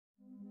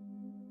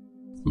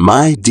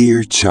My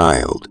dear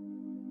child,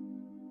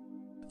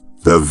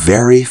 the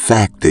very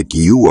fact that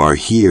you are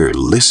here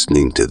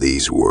listening to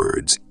these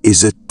words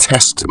is a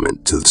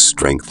testament to the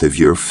strength of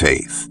your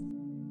faith.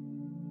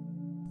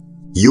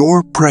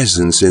 Your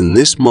presence in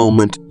this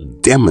moment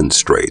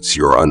demonstrates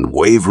your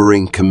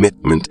unwavering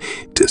commitment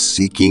to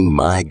seeking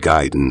my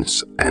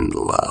guidance and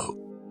love.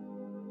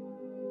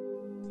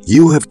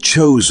 You have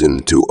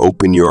chosen to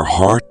open your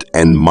heart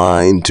and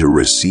mind to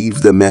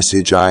receive the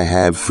message I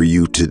have for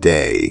you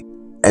today,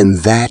 and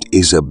that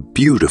is a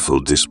beautiful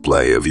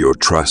display of your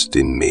trust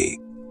in me.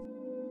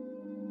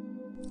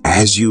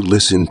 As you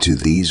listen to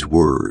these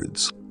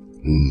words,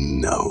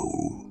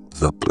 know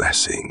the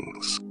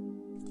blessings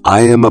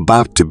I am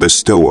about to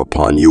bestow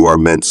upon you are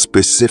meant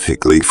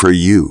specifically for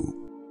you.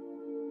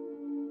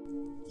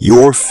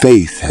 Your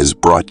faith has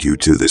brought you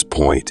to this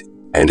point,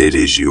 and it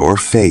is your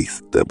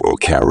faith that will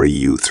carry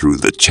you through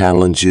the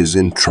challenges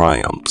and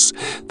triumphs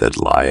that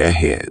lie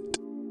ahead.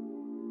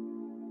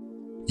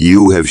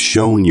 You have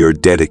shown your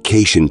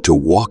dedication to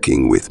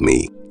walking with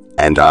me,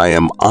 and I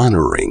am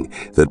honoring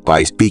that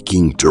by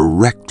speaking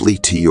directly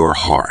to your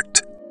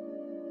heart.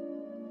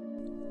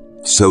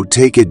 So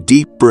take a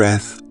deep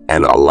breath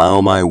and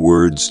allow my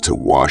words to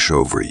wash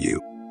over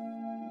you.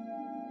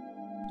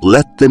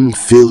 Let them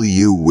fill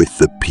you with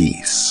the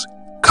peace,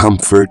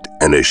 comfort,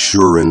 and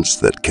assurance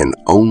that can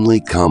only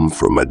come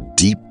from a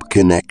deep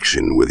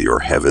connection with your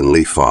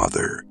Heavenly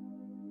Father.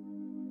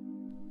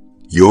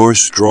 Your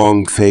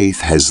strong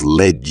faith has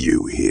led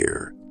you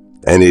here,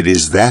 and it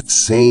is that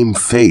same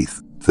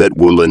faith that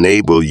will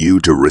enable you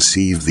to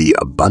receive the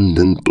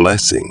abundant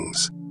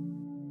blessings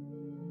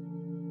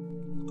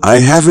I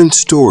have in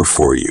store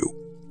for you.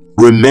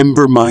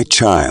 Remember, my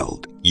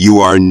child, you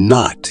are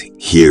not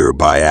here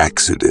by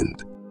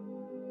accident.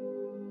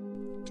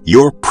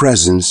 Your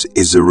presence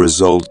is a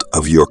result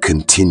of your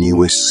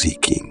continuous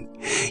seeking,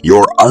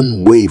 your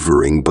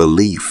unwavering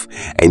belief,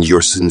 and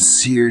your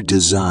sincere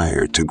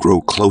desire to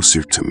grow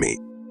closer to me.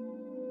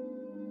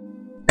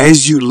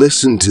 As you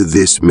listen to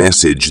this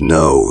message,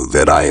 know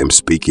that I am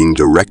speaking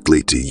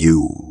directly to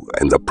you,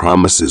 and the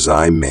promises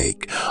I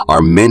make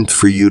are meant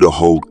for you to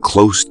hold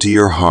close to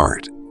your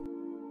heart.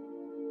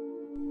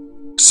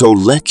 So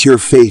let your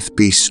faith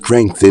be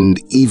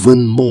strengthened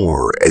even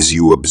more as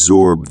you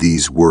absorb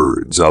these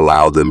words.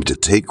 Allow them to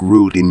take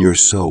root in your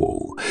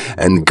soul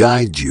and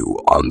guide you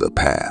on the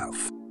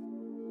path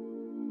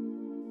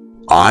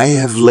I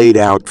have laid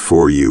out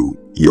for you.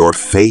 Your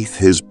faith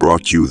has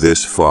brought you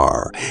this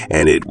far,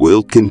 and it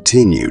will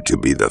continue to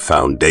be the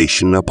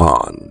foundation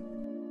upon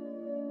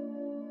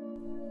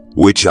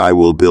which I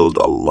will build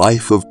a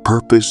life of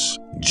purpose,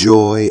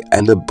 joy,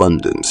 and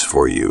abundance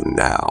for you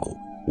now,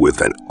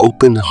 with an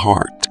open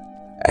heart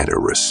and a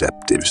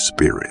receptive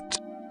spirit.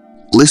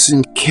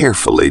 Listen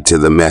carefully to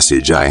the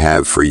message I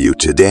have for you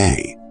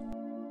today.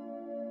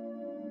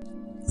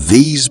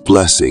 These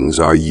blessings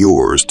are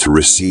yours to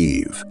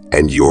receive,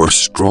 and your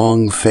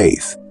strong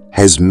faith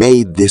has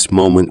made this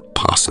moment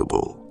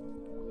possible.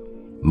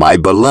 My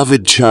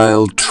beloved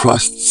child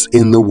trusts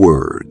in the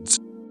words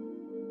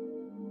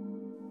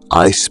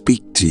I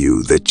speak to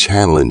you. The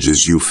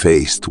challenges you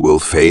faced will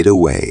fade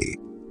away,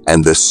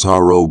 and the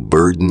sorrow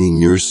burdening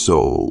your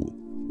soul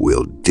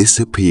will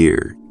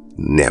disappear,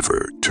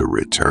 never to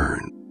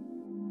return.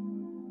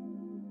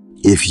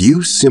 If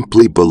you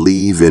simply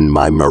believe in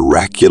my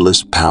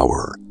miraculous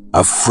power,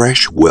 a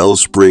fresh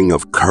wellspring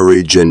of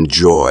courage and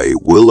joy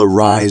will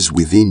arise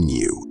within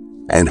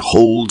you, and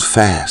hold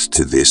fast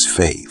to this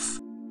faith.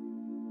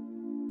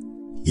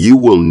 You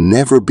will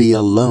never be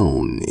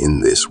alone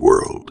in this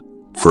world,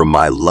 for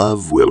my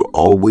love will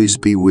always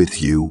be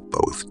with you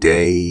both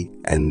day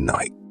and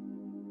night.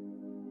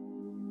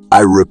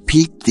 I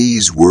repeat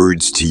these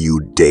words to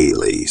you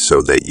daily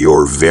so that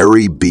your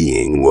very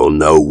being will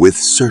know with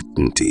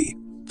certainty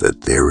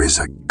that there is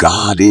a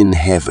God in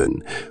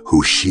heaven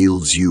who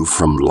shields you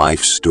from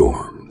life's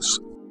storms,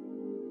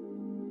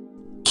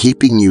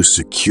 keeping you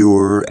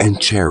secure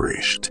and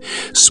cherished.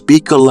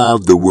 Speak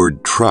aloud the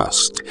word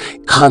trust,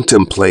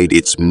 contemplate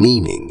its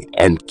meaning,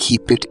 and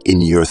keep it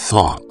in your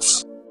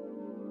thoughts.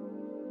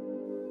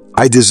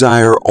 I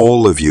desire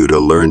all of you to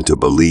learn to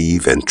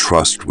believe and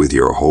trust with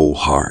your whole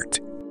heart.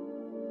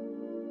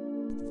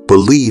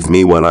 Believe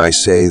me when I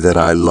say that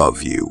I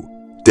love you.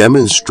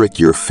 Demonstrate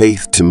your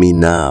faith to me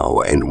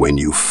now, and when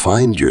you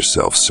find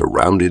yourself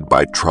surrounded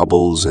by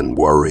troubles and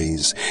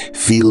worries,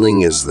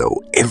 feeling as though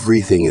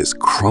everything is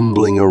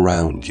crumbling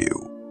around you,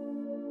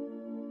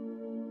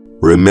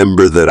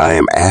 remember that I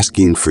am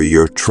asking for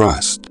your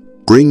trust.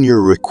 Bring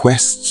your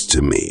requests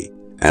to me,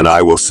 and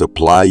I will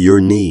supply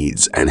your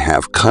needs, and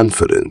have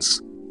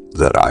confidence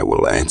that I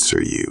will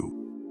answer you.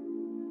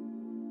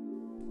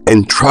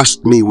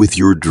 Entrust me with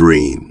your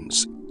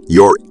dreams,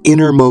 your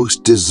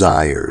innermost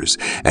desires,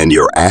 and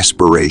your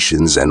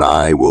aspirations, and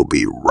I will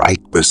be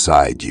right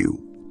beside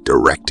you,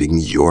 directing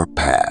your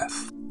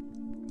path.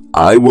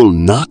 I will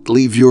not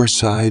leave your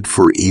side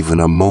for even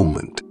a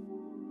moment.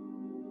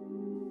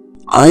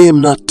 I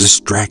am not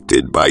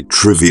distracted by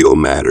trivial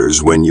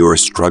matters when you are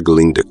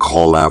struggling to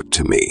call out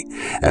to me,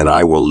 and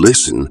I will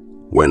listen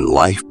when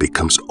life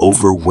becomes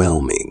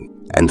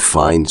overwhelming and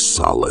find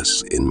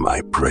solace in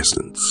my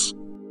presence.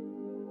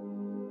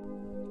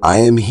 I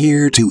am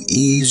here to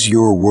ease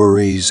your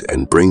worries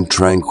and bring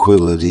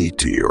tranquility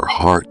to your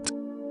heart.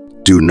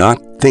 Do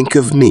not think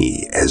of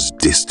me as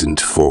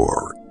distant,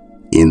 for,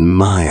 in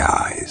my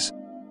eyes,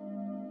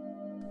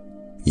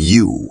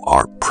 you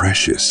are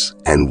precious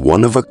and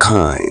one of a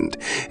kind.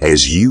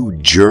 As you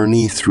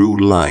journey through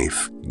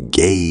life,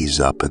 gaze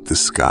up at the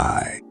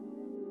sky.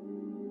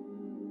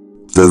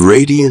 The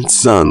radiant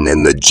sun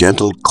and the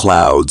gentle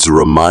clouds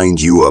remind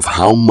you of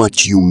how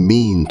much you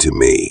mean to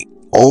me.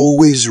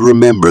 Always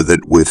remember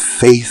that with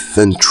faith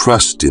and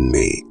trust in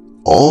me,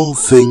 all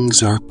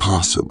things are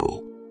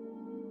possible.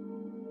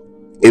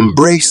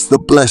 Embrace the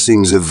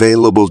blessings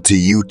available to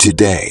you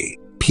today.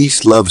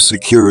 Peace, love,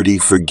 security,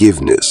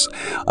 forgiveness,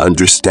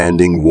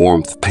 understanding,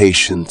 warmth,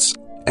 patience,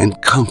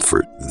 and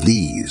comfort.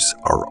 These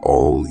are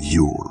all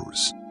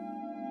yours.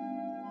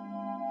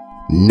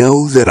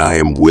 Know that I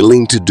am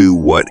willing to do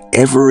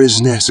whatever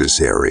is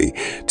necessary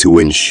to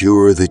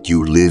ensure that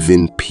you live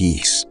in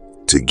peace,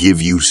 to give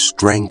you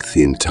strength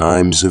in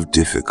times of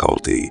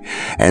difficulty,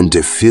 and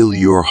to fill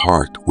your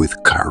heart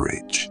with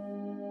courage.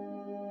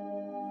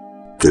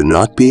 Do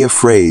not be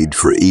afraid,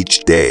 for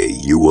each day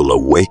you will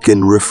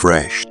awaken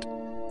refreshed,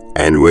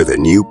 and with a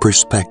new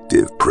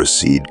perspective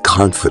proceed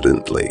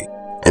confidently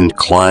and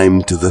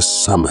climb to the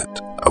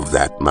summit of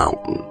that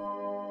mountain.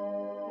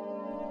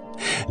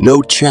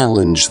 No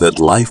challenge that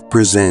life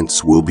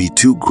presents will be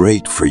too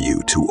great for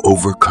you to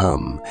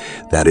overcome.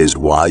 That is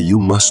why you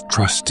must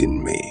trust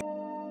in me.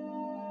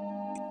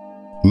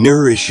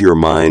 Nourish your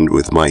mind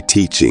with my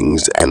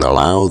teachings and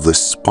allow the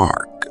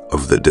spark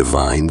of the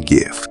divine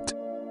gift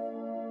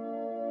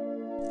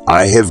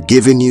I have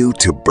given you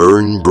to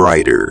burn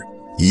brighter.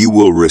 You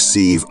will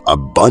receive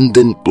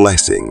abundant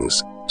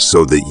blessings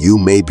so that you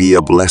may be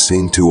a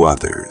blessing to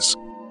others.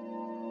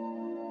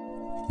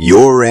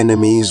 Your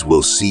enemies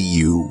will see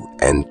you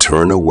and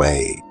turn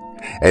away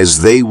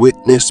as they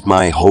witness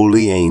my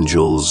holy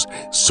angels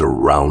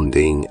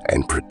surrounding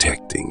and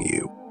protecting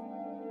you.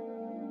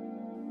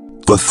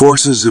 The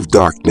forces of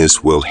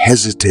darkness will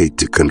hesitate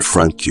to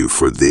confront you,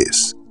 for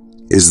this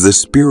is the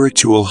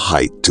spiritual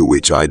height to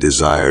which I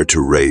desire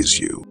to raise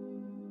you.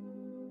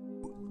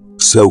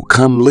 So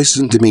come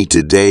listen to me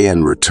today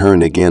and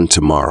return again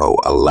tomorrow.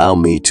 Allow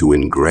me to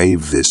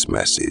engrave this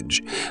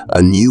message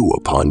anew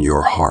upon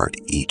your heart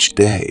each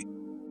day.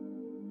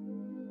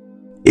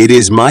 It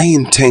is my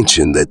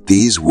intention that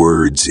these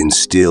words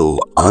instill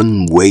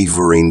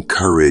unwavering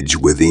courage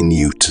within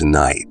you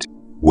tonight.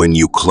 When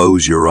you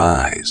close your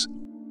eyes,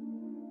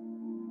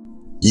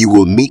 you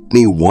will meet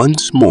me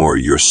once more.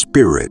 Your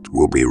spirit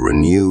will be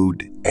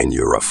renewed and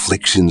your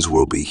afflictions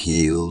will be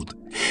healed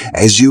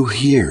as you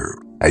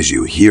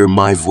hear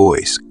my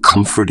voice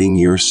comforting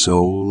your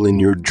soul in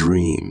your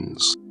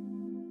dreams.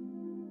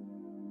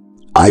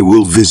 I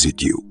will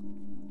visit you.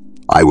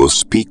 I will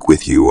speak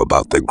with you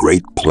about the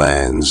great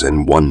plans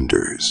and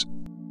wonders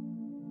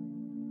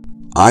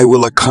I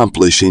will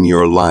accomplish in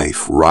your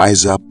life.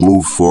 Rise up,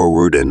 move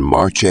forward, and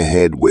march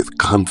ahead with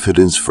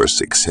confidence, for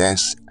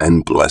success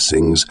and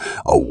blessings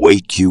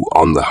await you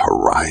on the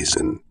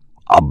horizon.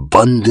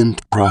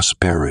 Abundant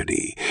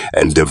prosperity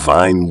and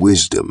divine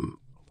wisdom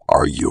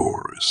are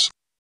yours.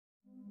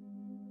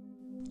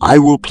 I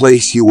will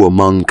place you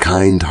among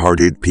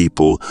kind-hearted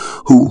people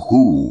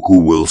who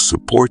will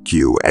support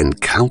you, and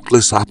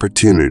countless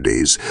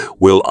opportunities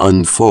will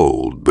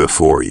unfold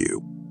before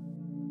you.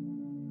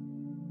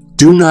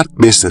 Do not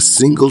miss a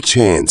single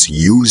chance.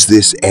 Use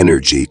this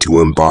energy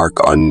to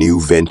embark on new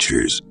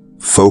ventures.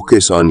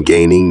 Focus on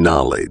gaining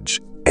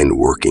knowledge and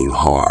working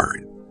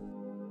hard.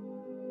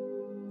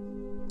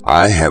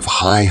 I have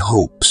high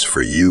hopes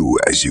for you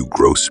as you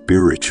grow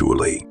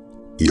spiritually.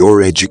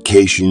 Your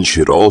education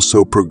should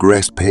also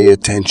progress. Pay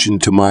attention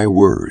to my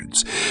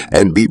words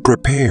and be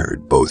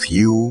prepared, both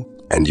you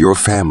and your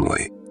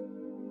family.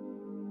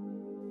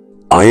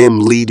 I am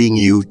leading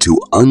you to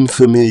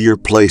unfamiliar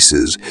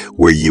places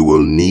where you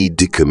will need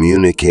to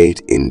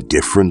communicate in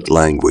different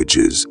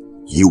languages.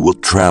 You will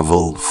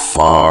travel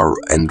far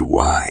and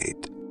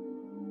wide.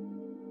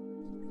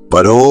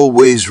 But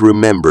always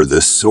remember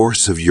the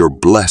source of your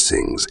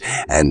blessings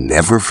and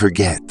never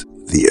forget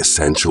the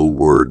essential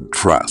word,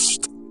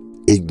 trust.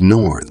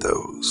 Ignore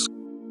those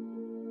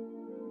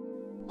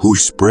who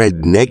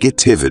spread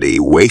negativity,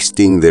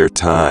 wasting their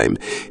time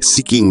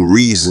seeking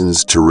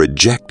reasons to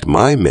reject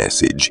my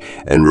message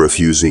and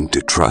refusing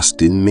to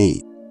trust in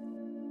me.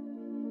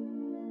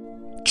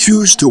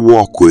 Choose to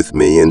walk with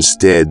me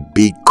instead.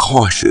 Be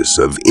cautious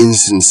of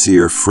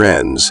insincere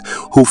friends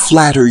who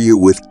flatter you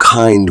with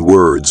kind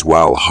words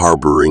while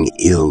harboring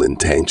ill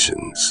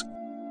intentions.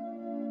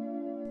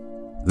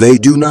 They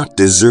do not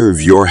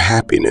deserve your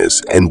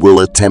happiness and will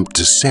attempt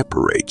to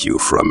separate you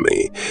from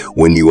me.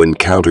 When you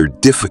encounter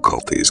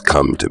difficulties,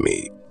 come to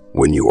me.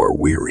 When you are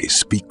weary,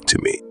 speak to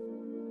me.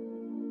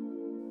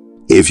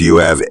 If you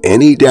have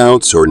any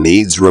doubts or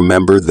needs,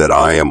 remember that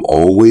I am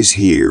always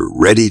here,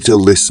 ready to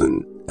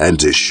listen and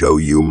to show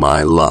you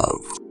my love.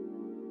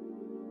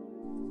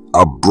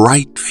 A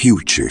bright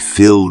future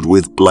filled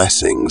with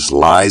blessings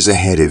lies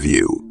ahead of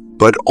you,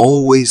 but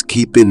always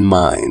keep in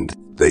mind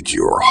that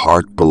your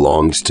heart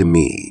belongs to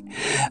me,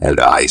 and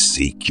I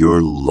seek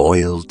your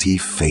loyalty,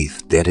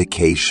 faith,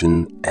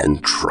 dedication,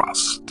 and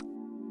trust.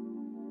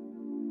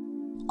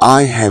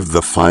 I have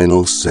the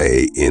final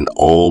say in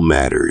all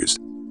matters,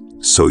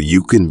 so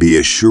you can be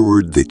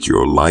assured that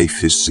your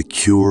life is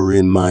secure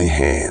in my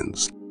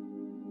hands.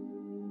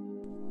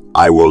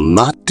 I will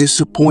not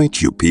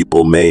disappoint you.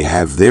 People may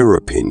have their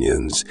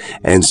opinions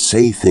and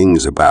say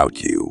things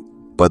about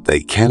you, but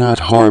they cannot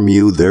harm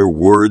you. Their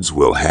words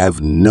will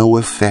have no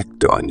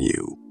effect on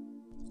you.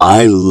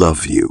 I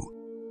love you.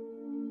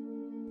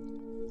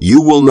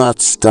 You will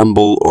not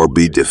stumble or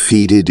be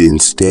defeated.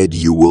 Instead,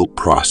 you will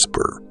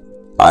prosper.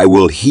 I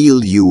will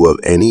heal you of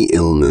any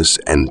illness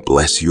and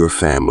bless your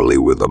family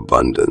with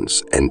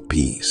abundance and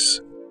peace.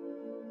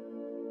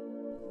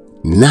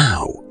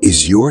 Now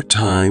is your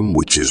time,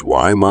 which is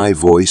why my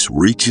voice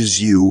reaches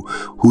you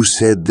who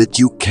said that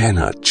you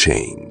cannot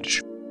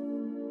change.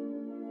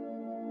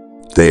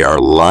 They are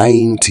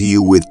lying to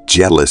you with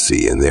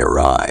jealousy in their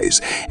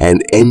eyes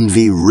and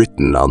envy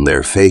written on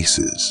their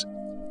faces.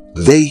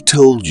 They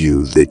told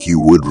you that you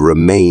would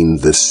remain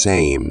the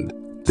same,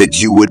 that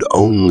you would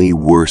only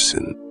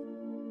worsen.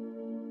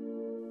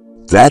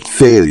 That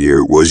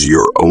failure was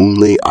your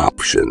only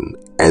option,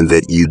 and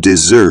that you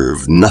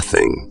deserve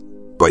nothing.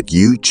 But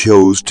you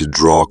chose to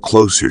draw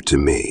closer to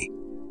me,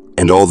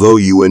 and although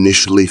you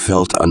initially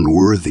felt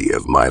unworthy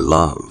of my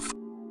love,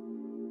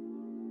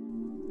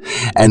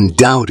 and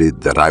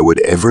doubted that I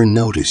would ever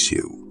notice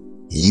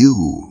you,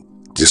 you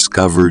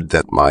discovered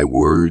that my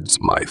words,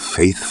 my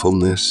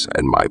faithfulness,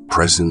 and my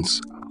presence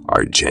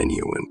are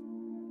genuine.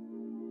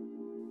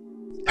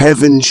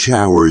 Heaven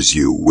showers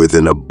you with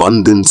an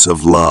abundance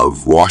of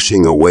love,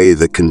 washing away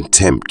the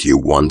contempt you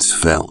once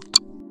felt.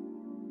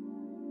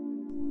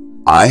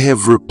 I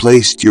have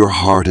replaced your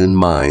heart and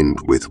mind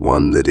with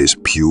one that is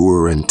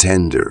pure and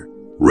tender,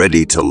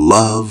 ready to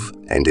love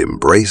and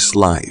embrace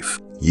life.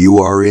 You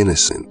are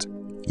innocent,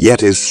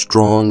 yet as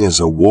strong as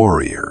a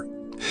warrior.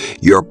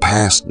 Your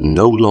past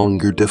no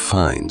longer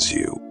defines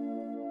you.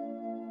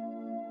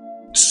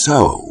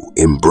 So,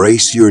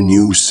 embrace your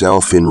new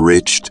self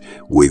enriched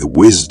with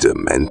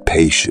wisdom and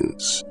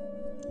patience.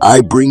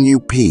 I bring you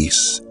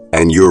peace,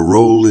 and your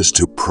role is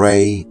to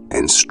pray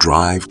and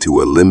strive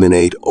to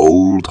eliminate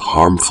old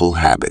harmful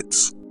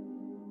habits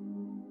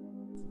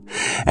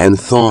and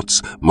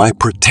thoughts. My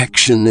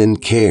protection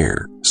and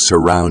care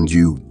surround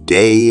you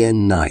day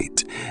and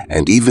night,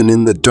 and even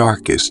in the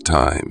darkest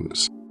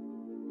times.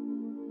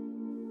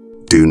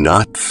 Do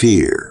not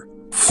fear.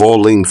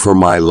 Falling, for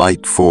my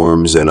light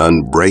forms an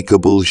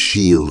unbreakable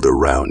shield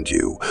around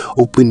you.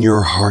 Open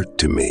your heart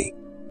to me.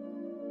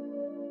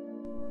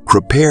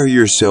 Prepare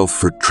yourself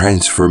for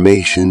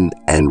transformation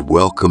and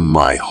welcome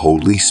my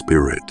Holy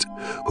Spirit,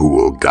 who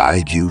will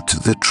guide you to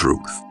the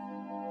truth.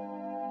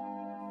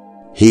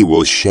 He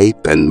will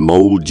shape and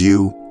mold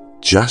you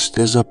just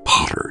as a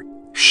potter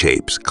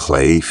shapes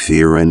clay.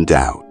 Fear and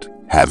doubt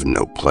have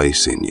no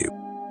place in you.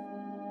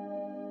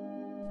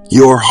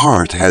 Your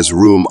heart has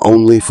room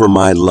only for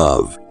my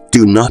love.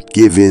 Do not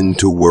give in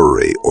to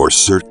worry or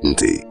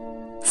certainty,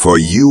 for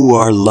you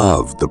are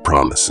loved. The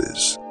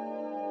promises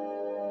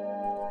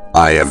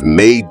I have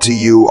made to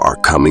you are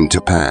coming to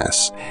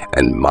pass,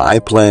 and my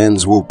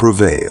plans will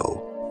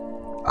prevail.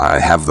 I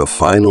have the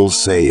final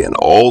say in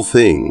all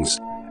things,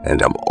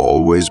 and am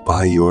always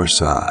by your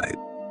side.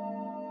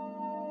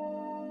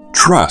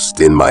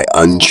 Trust in my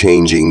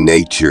unchanging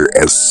nature,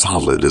 as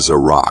solid as a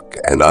rock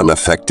and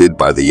unaffected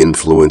by the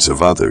influence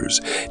of others.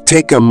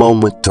 Take a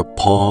moment to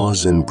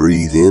pause and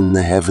breathe in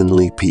the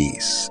heavenly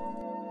peace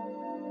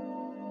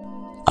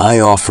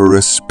I offer,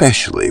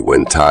 especially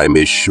when time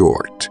is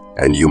short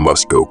and you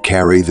must go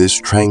carry this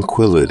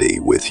tranquility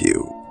with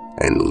you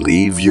and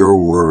leave your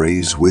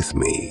worries with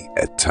me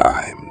at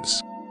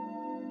times.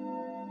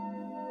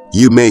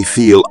 You may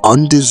feel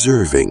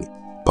undeserving,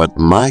 but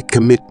my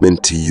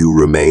commitment to you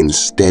remains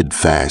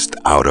steadfast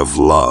out of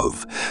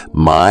love.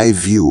 My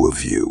view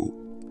of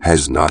you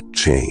has not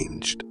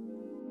changed.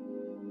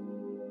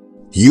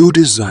 You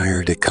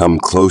desire to come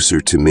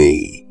closer to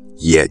me,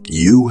 yet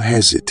you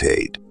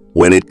hesitate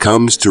when it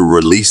comes to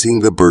releasing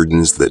the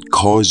burdens that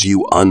cause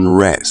you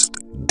unrest.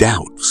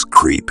 Doubts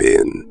creep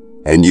in,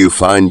 and you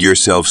find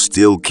yourself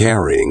still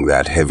carrying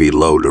that heavy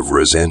load of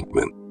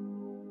resentment.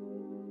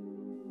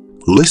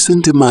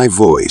 Listen to my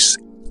voice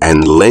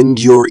and lend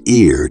your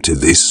ear to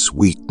this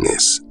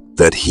sweetness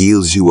that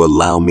heals you.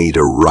 Allow me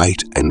to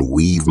write and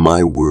weave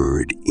my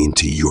word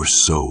into your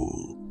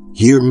soul.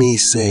 Hear me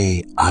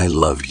say, I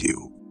love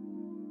you.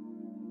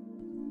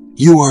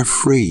 You are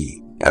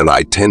free, and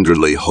I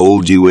tenderly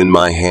hold you in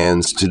my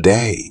hands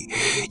today.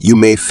 You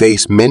may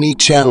face many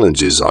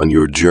challenges on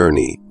your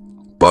journey,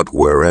 but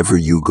wherever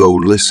you go,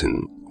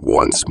 listen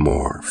once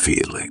more,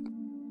 feel it.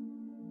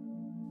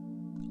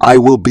 I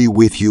will be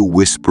with you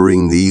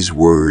whispering these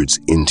words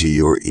into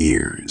your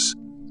ears,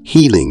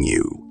 healing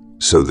you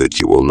so that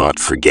you will not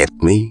forget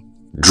me,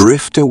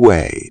 drift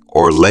away,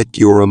 or let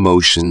your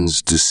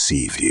emotions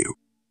deceive you.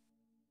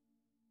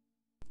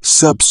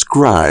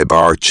 Subscribe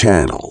our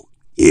channel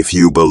if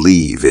you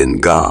believe in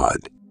God.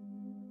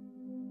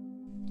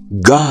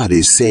 God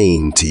is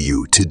saying to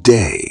you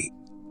today,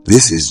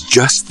 this is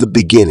just the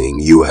beginning.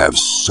 You have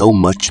so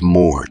much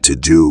more to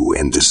do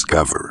and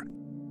discover.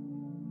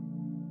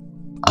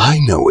 I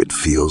know it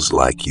feels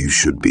like you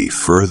should be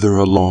further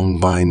along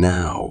by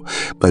now,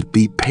 but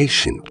be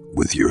patient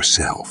with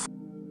yourself.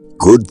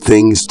 Good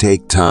things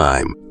take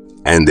time,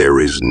 and there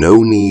is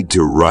no need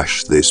to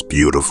rush this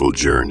beautiful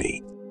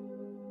journey.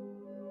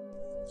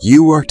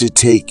 You are to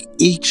take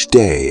each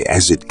day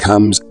as it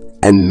comes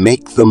and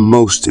make the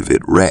most of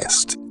it.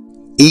 Rest,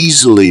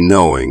 easily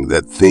knowing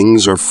that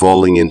things are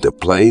falling into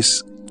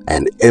place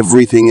and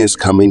everything is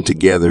coming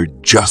together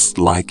just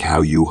like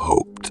how you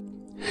hoped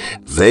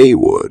they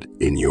would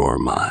in your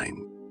mind.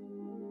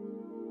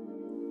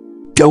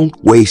 Don't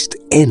waste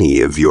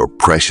any of your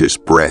precious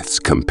breaths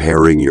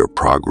comparing your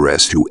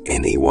progress to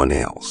anyone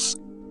else.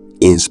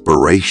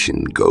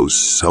 Inspiration goes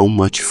so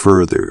much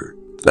further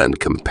than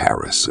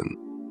comparison.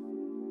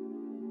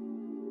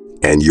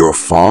 And you're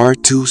far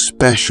too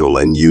special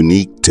and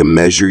unique to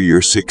measure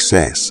your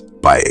success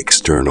by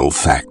external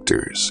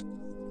factors.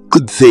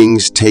 Good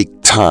things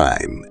take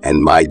time,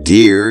 and my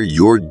dear,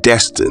 you're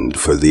destined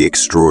for the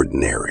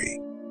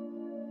extraordinary.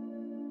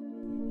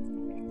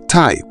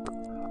 Type,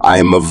 I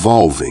am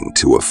evolving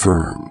to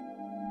affirm.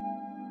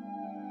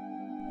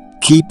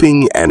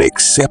 Keeping an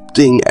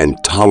accepting and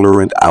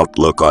tolerant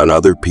outlook on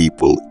other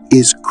people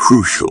is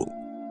crucial.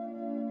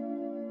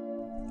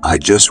 I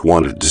just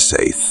wanted to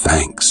say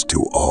thanks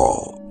to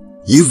all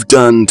you've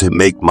done to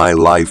make my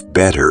life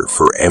better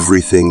for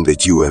everything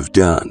that you have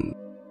done.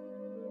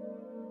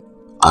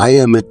 I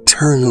am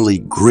eternally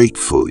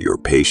grateful your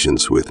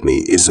patience with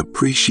me is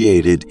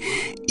appreciated,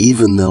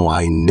 even though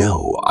I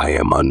know I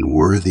am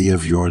unworthy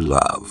of your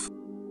love.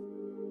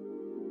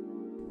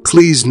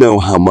 Please know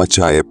how much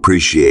I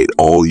appreciate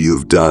all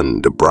you've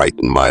done to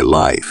brighten my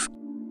life.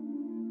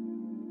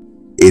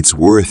 It's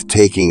worth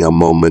taking a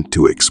moment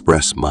to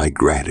express my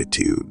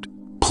gratitude.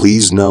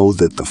 Please know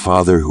that the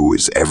Father who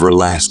is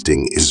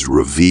everlasting is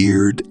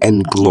revered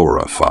and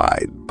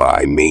glorified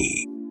by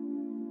me.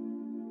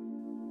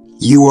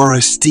 You are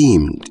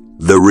esteemed,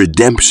 the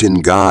redemption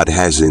God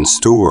has in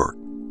store,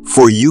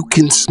 for you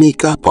can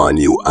sneak up on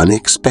you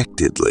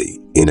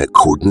unexpectedly in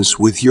accordance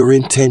with your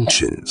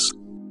intentions.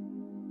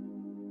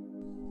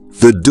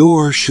 The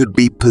door should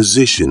be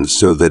positioned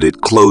so that it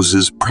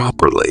closes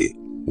properly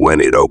when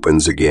it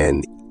opens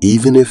again,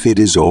 even if it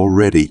is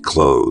already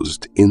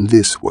closed in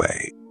this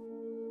way.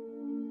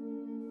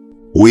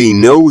 We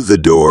know the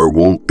door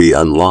won't be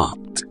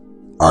unlocked.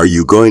 Are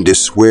you going to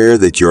swear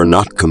that you're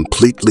not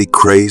completely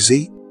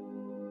crazy?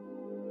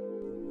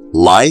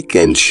 Like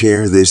and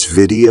share this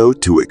video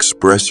to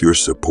express your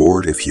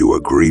support if you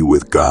agree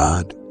with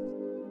God.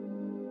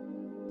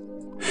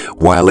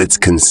 While it's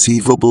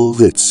conceivable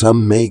that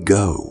some may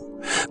go,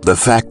 the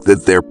fact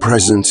that their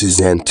presence is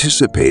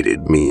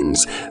anticipated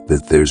means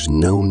that there's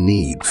no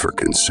need for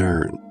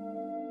concern.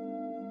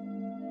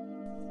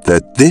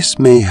 That this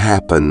may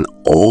happen,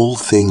 all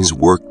things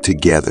work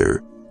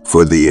together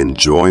for the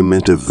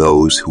enjoyment of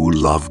those who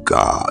love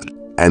God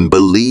and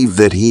believe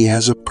that He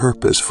has a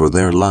purpose for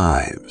their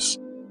lives.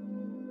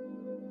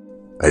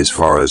 As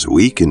far as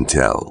we can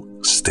tell,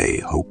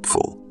 stay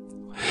hopeful.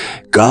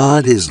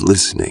 God is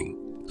listening.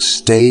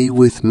 Stay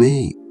with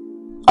me.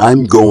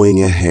 I'm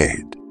going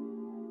ahead.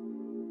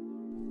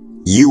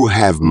 You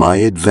have my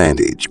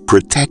advantage.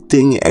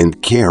 Protecting and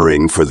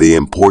caring for the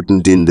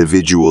important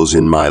individuals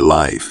in my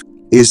life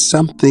is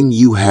something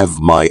you have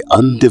my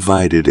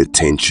undivided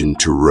attention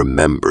to.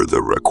 Remember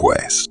the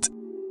request.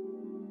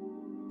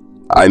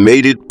 I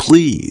made it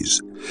please,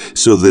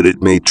 so that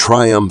it may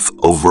triumph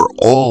over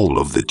all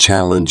of the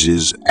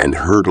challenges and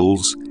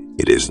hurdles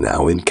it is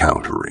now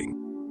encountering.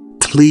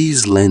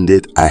 Please lend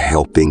it a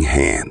helping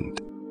hand.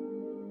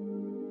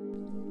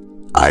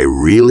 I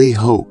really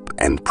hope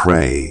and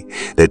pray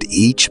that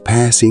each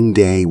passing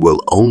day will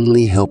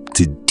only help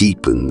to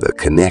deepen the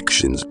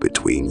connections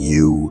between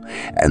you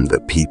and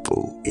the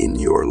people in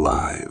your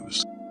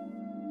lives.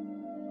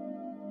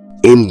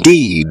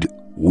 Indeed,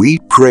 we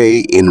pray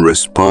in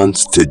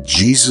response to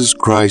Jesus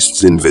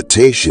Christ's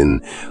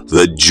invitation.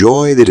 The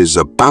joy that is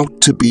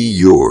about to be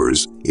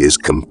yours is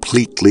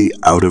completely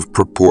out of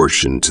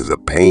proportion to the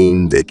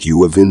pain that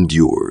you have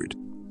endured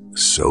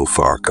so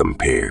far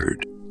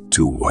compared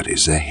to what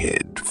is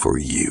ahead for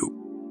you.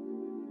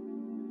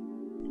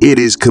 It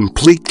is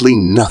completely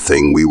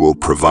nothing. We will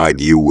provide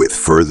you with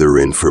further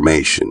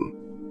information.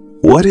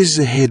 What is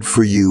ahead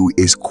for you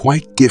is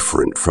quite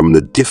different from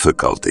the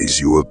difficulties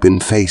you have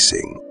been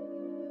facing.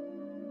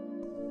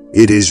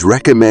 It is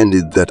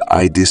recommended that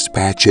I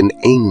dispatch an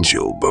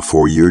angel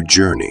before your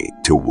journey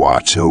to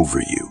watch over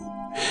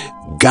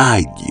you,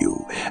 guide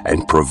you,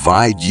 and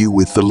provide you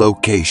with the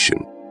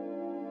location.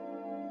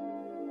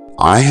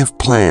 I have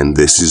planned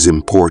this is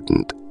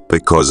important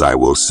because I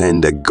will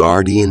send a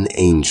guardian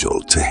angel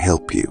to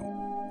help you.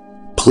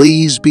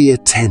 Please be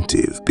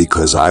attentive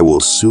because I will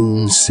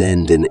soon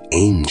send an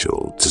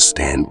angel to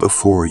stand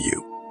before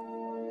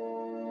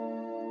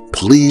you.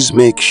 Please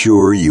make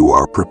sure you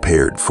are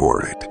prepared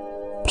for it.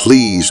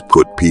 Please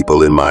put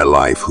people in my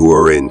life who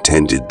are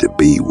intended to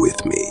be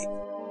with me.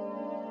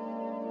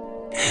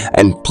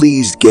 And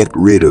please get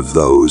rid of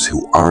those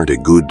who aren't a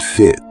good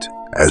fit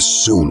as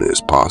soon as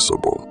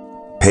possible.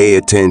 Pay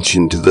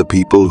attention to the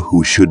people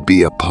who should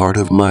be a part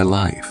of my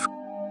life.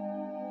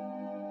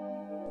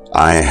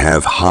 I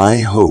have high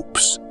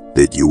hopes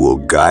that you will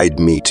guide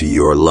me to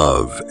your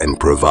love and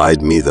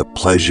provide me the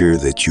pleasure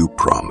that you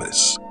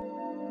promise.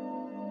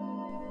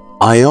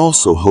 I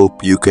also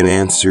hope you can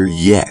answer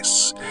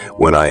yes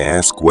when I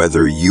ask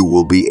whether you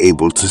will be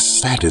able to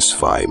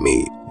satisfy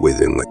me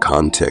within the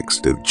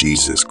context of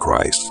Jesus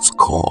Christ's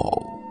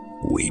call.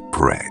 We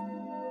pray.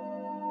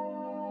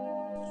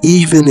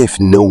 Even if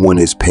no one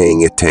is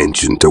paying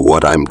attention to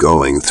what I'm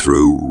going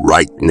through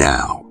right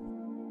now,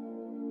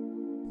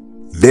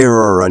 there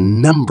are a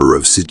number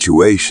of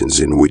situations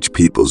in which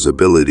people's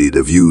ability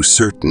to view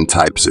certain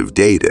types of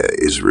data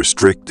is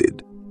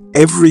restricted.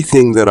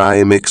 Everything that I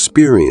am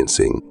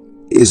experiencing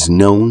is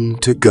known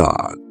to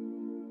God.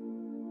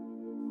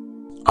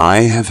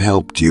 I have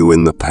helped you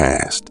in the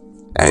past,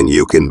 and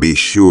you can be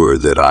sure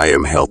that I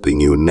am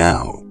helping you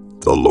now,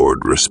 the Lord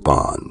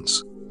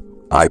responds.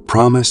 I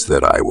promise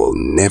that I will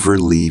never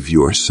leave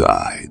your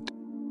side.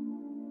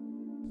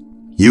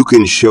 You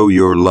can show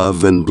your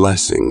love and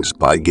blessings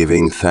by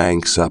giving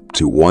thanks up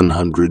to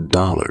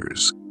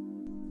 $100.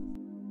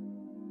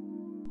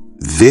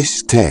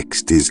 This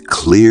text is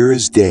clear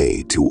as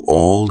day to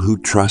all who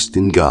trust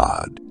in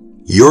God.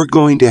 You're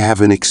going to have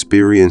an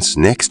experience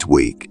next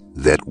week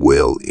that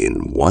will,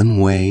 in one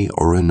way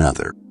or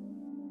another,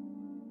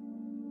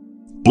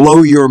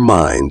 blow your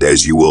mind,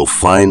 as you will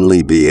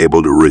finally be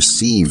able to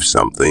receive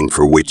something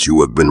for which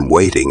you have been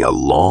waiting a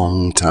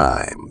long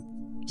time.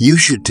 You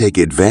should take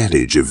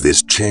advantage of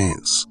this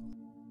chance.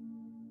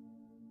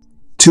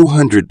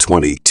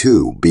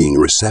 222, being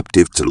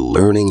receptive to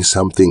learning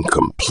something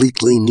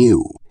completely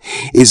new,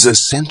 is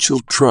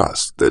essential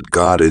trust that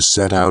God has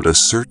set out a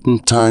certain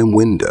time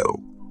window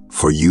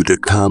for you to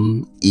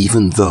come,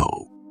 even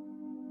though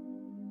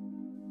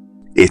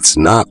it's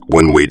not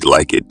when we'd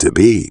like it to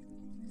be.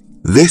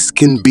 This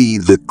can be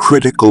the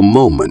critical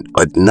moment,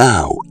 but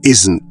now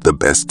isn't the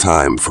best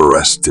time for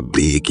us to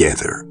be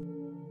together.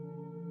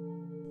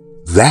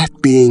 That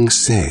being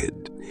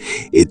said,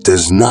 it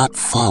does not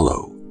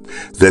follow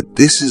that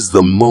this is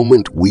the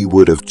moment we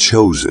would have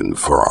chosen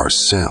for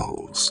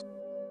ourselves.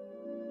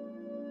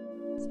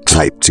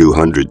 Type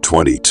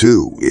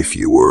 222 if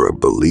you were a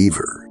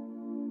believer.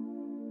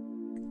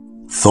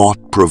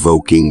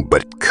 Thought-provoking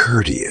but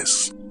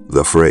courteous,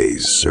 the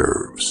phrase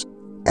serves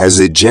as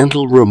a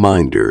gentle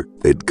reminder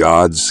that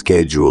God's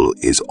schedule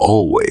is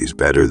always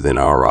better than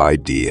our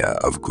idea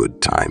of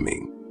good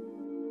timing.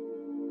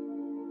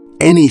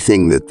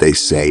 Anything that they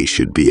say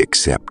should be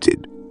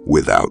accepted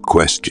without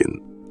question,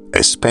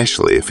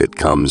 especially if it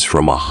comes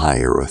from a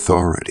higher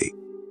authority.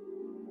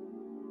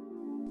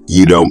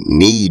 You don't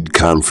need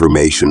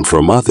confirmation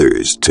from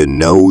others to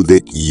know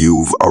that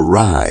you've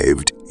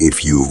arrived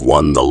if you've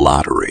won the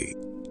lottery.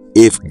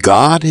 If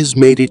God has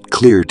made it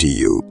clear to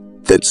you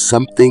that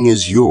something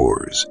is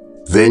yours,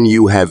 then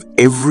you have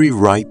every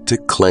right to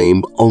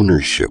claim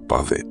ownership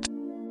of it.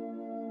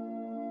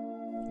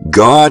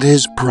 God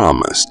has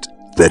promised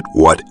that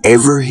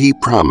whatever He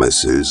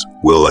promises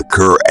will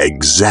occur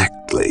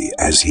exactly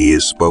as He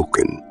has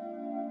spoken.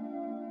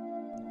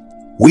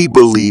 We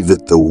believe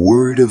that the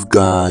Word of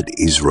God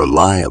is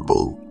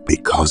reliable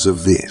because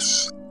of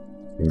this.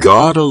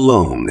 God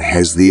alone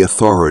has the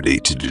authority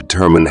to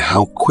determine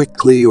how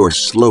quickly or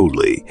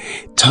slowly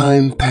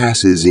time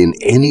passes in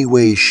any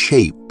way,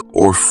 shape,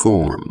 or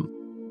form.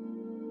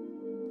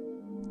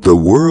 The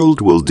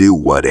world will do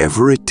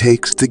whatever it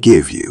takes to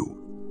give you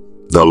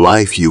the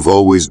life you've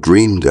always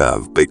dreamed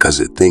of because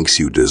it thinks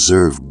you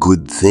deserve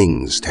good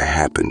things to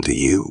happen to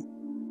you.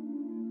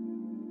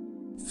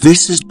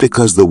 This is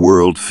because the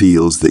world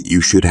feels that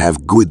you should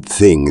have good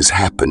things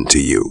happen to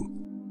you.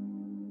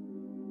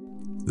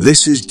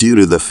 This is due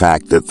to the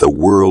fact that the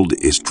world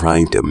is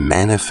trying to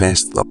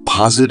manifest the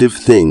positive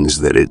things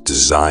that it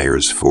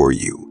desires for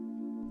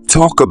you.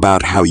 Talk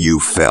about how you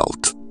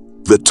felt.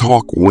 The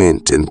talk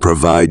went and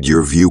provide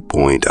your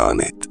viewpoint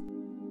on it.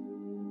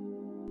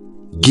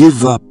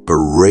 Give up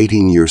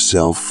berating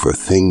yourself for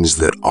things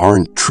that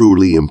aren't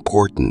truly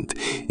important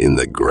in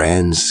the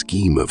grand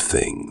scheme of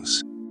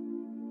things.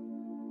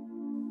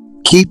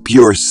 Keep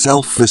your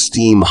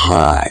self-esteem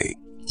high.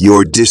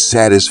 Your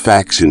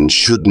dissatisfaction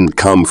shouldn't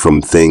come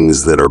from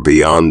things that are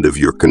beyond of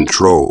your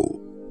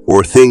control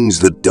or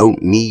things that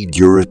don't need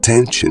your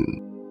attention.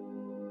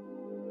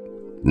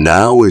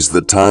 Now is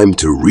the time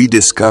to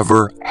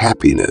rediscover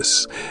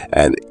happiness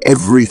and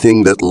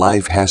everything that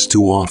life has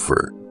to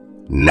offer.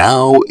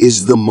 Now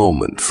is the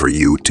moment for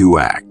you to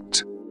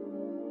act.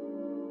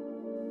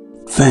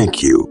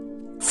 Thank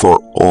you. for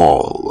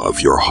all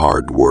of your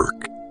hard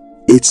work.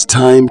 It's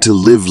time to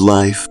live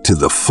life to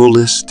the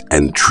fullest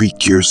and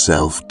treat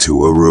yourself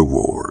to a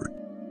reward.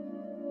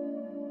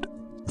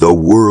 The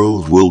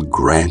world will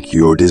grant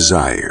your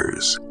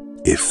desires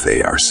if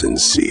they are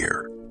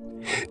sincere.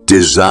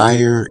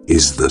 Desire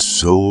is the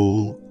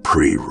sole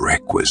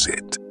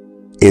prerequisite.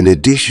 In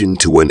addition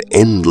to an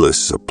endless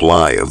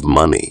supply of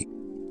money,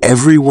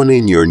 everyone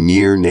in your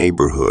near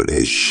neighborhood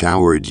has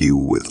showered you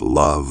with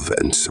love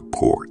and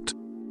support.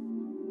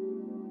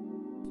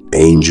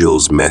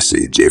 Angels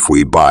message if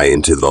we buy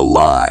into the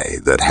lie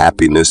that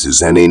happiness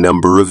is any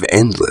number of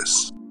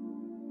endless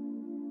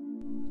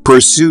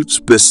pursuits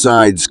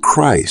besides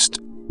Christ.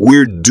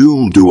 We're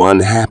doomed to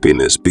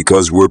unhappiness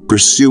because we're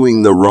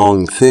pursuing the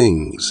wrong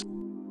things.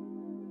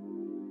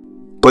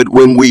 But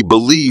when we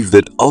believe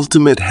that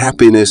ultimate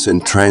happiness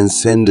and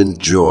transcendent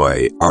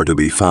joy are to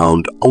be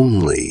found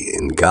only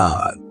in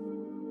God,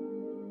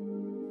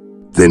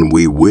 then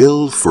we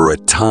will for a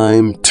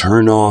time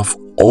turn off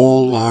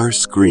all our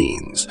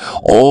screens,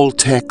 all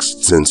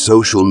texts and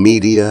social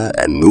media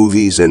and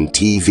movies and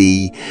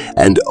TV,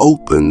 and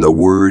open the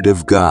Word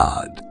of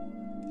God,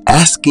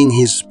 asking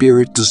His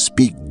Spirit to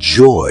speak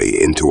joy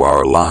into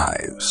our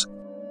lives.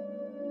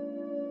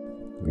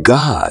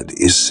 God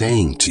is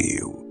saying to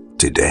you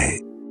today,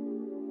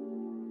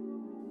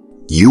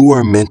 you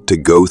are meant to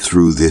go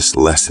through this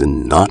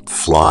lesson, not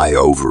fly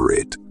over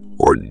it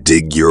or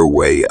dig your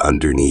way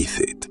underneath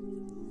it.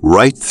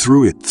 Right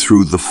through it,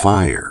 through the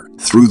fire,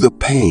 through the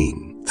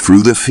pain,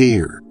 through the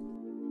fear.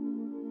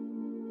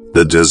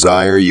 The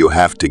desire you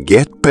have to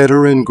get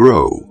better and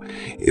grow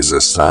is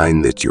a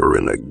sign that you're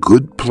in a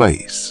good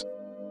place.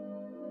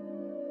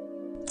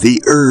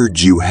 The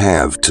urge you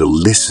have to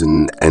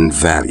listen and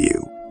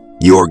value,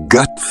 your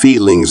gut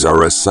feelings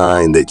are a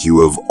sign that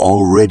you have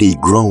already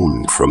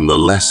grown from the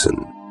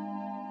lesson.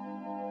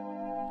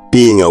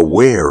 Being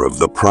aware of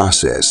the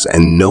process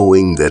and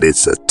knowing that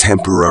it's a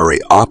temporary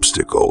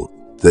obstacle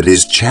that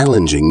is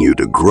challenging you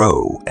to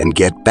grow and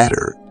get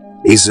better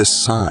is a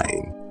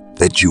sign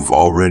that you've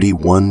already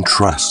won.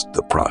 Trust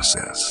the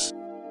process.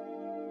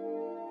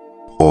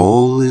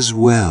 All is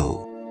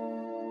well.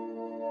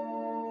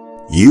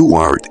 You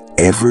aren't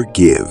ever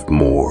give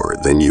more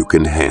than you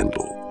can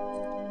handle.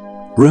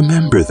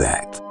 Remember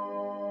that.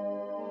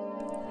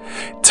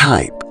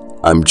 Type,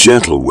 I'm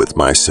gentle with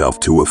myself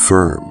to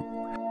affirm.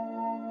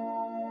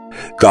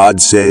 God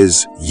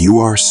says you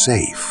are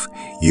safe,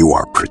 you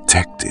are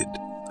protected.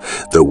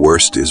 The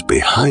worst is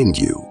behind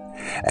you,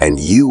 and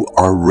you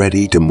are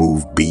ready to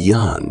move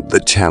beyond the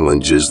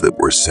challenges that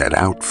were set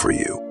out for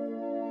you.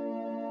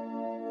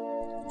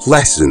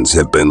 Lessons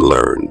have been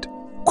learned.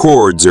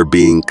 Cords are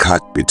being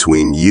cut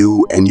between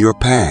you and your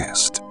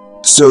past,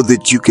 so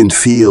that you can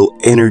feel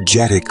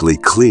energetically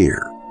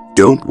clear.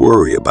 Don't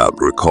worry about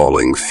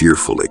recalling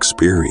fearful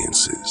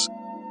experiences.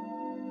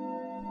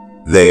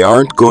 They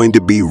aren't going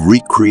to be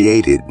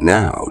recreated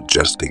now.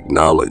 Just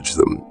acknowledge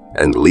them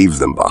and leave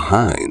them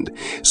behind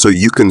so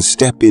you can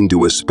step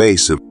into a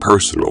space of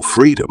personal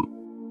freedom.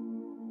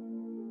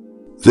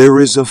 There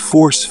is a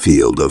force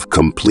field of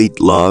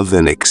complete love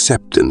and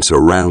acceptance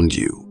around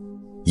you.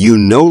 You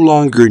no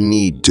longer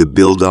need to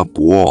build up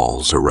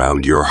walls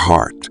around your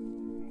heart.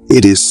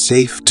 It is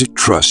safe to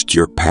trust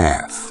your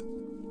path.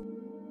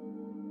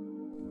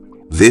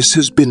 This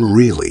has been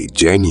really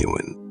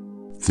genuine.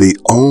 The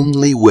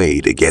only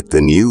way to get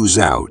the news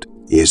out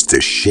is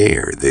to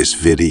share this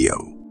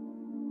video.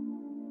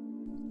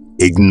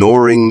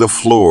 Ignoring the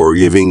floor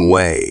giving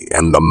way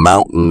and the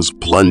mountains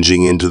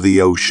plunging into the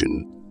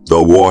ocean,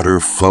 the water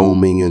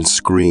foaming and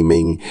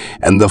screaming,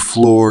 and the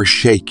floor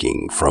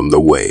shaking from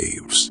the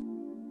waves.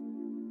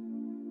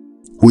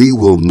 We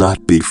will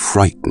not be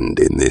frightened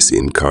in this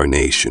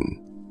incarnation.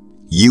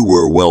 You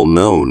were well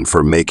known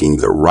for making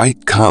the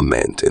right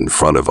comment in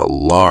front of a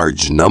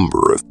large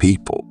number of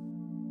people.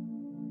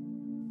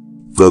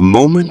 The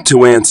moment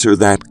to answer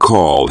that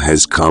call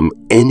has come.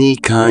 Any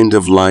kind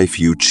of life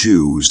you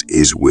choose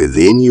is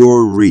within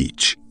your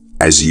reach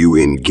as you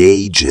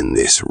engage in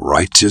this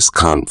righteous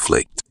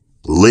conflict.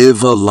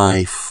 Live a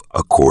life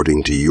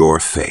according to your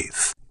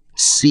faith.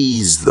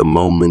 Seize the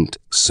moment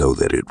so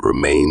that it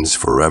remains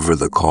forever.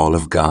 The call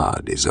of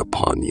God is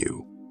upon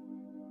you.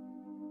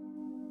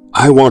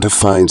 I want to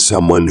find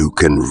someone who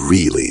can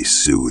really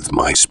soothe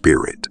my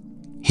spirit.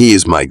 He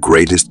is my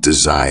greatest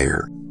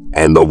desire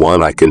and the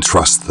one I can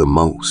trust the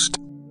most.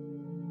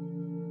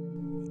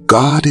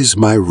 God is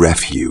my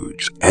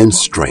refuge and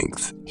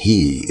strength.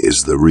 He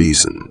is the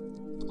reason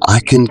I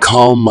can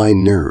calm my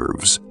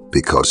nerves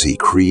because He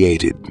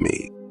created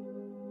me.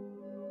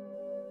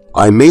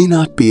 I may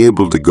not be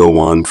able to go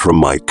on from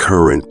my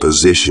current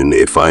position.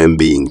 If I am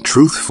being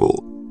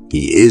truthful,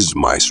 He is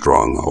my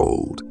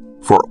stronghold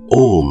for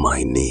all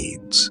my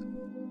needs.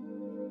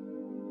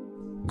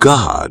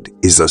 God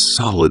is a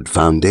solid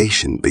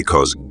foundation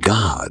because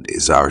God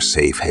is our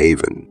safe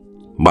haven.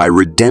 My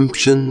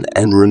redemption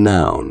and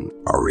renown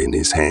are in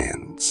His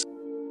hands.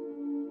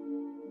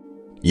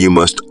 You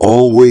must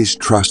always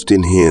trust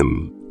in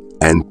Him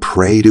and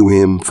pray to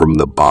Him from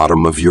the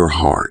bottom of your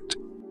heart.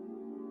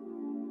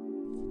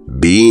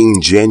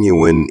 Being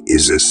genuine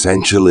is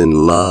essential in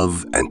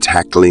love and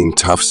tackling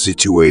tough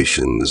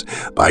situations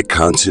by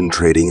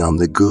concentrating on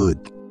the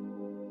good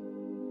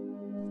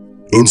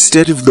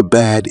instead of the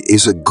bad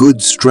is a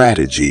good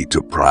strategy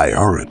to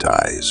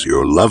prioritize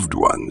your loved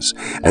ones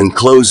and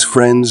close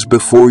friends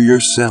before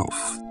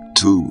yourself,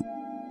 too.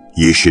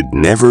 You should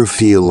never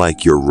feel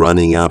like you're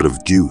running out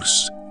of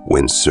juice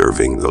when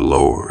serving the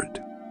Lord.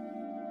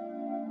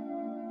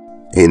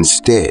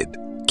 Instead,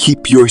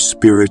 keep your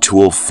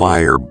spiritual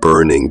fire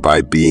burning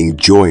by being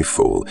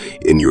joyful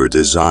in your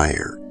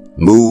desire,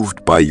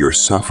 moved by your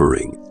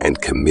suffering,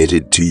 and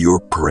committed to your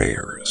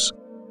prayers.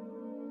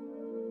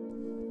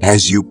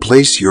 As you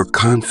place your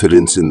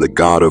confidence in the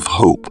God of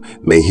hope,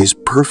 may His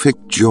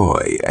perfect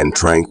joy and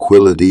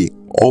tranquility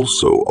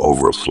also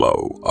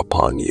overflow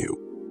upon you.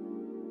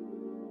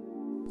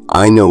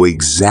 I know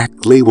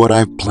exactly what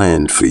I've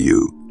planned for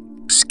you,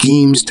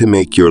 schemes to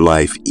make your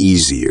life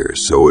easier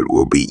so it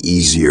will be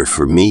easier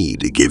for me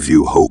to give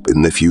you hope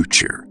in the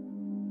future.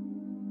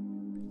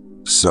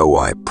 So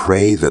I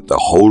pray that the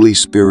Holy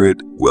Spirit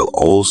will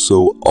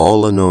also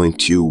all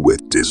anoint you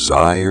with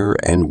desire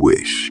and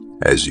wish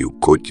as you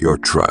put your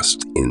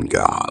trust in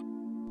God.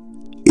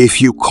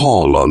 If you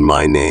call on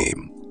my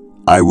name,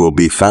 I will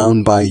be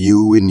found by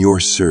you in your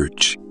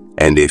search,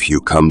 and if you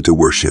come to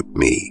worship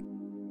me,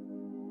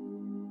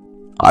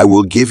 I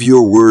will give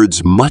your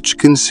words much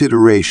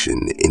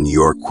consideration in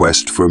your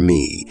quest for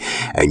me,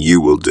 and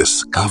you will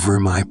discover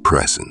my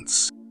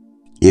presence.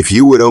 If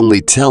you would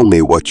only tell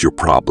me what your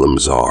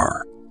problems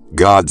are,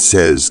 God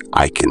says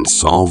I can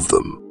solve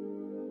them.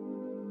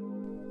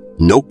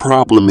 No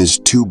problem is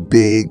too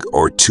big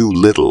or too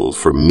little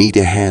for me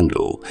to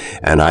handle,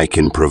 and I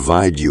can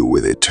provide you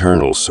with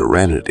eternal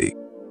serenity.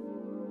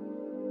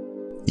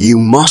 You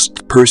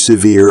must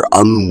persevere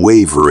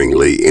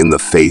unwaveringly in the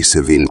face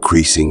of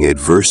increasing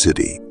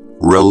adversity.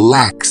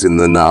 Relax in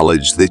the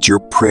knowledge that your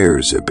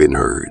prayers have been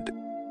heard,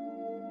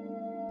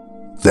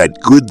 that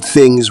good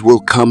things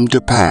will come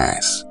to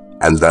pass,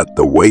 and that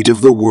the weight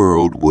of the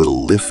world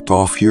will lift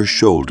off your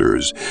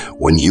shoulders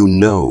when you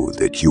know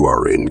that you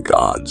are in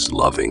God's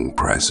loving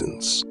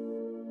presence.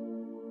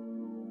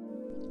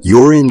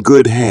 You're in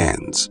good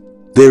hands.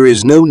 There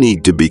is no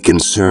need to be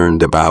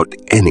concerned about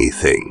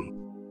anything.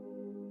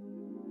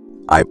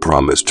 I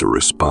promise to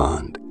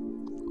respond.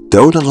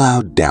 Don't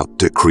allow doubt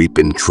to creep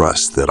in.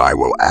 Trust that I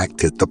will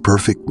act at the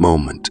perfect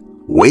moment.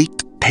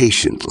 Wait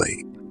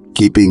patiently,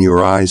 keeping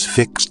your eyes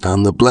fixed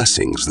on the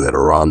blessings that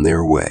are on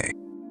their way.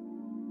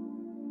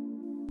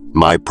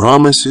 My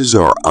promises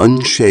are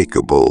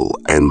unshakable,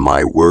 and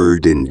my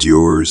word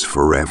endures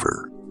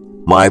forever.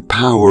 My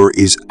power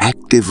is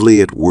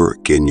actively at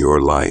work in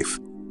your life,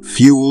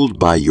 fueled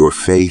by your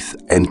faith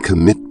and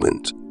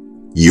commitment.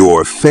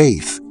 Your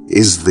faith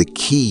is the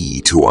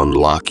key to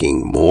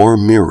unlocking more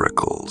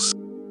miracles.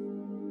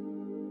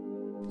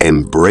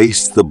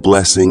 Embrace the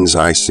blessings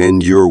I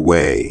send your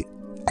way,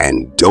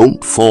 and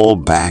don't fall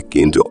back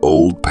into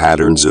old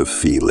patterns of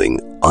feeling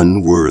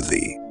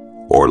unworthy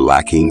or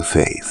lacking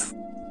faith.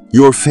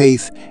 Your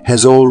faith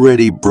has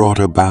already brought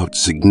about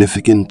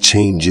significant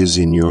changes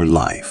in your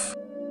life.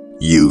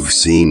 You've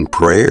seen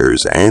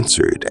prayers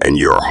answered and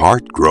your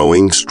heart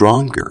growing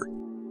stronger.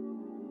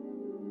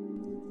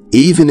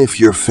 Even if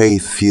your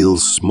faith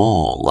feels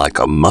small like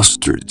a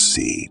mustard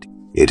seed,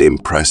 it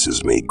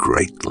impresses me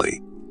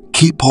greatly.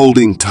 Keep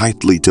holding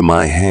tightly to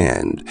my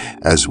hand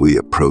as we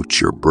approach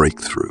your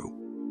breakthrough.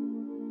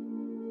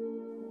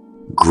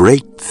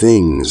 Great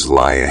things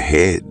lie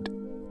ahead.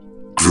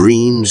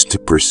 Dreams to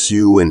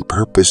pursue and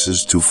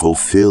purposes to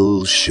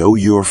fulfill. Show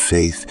your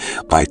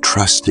faith by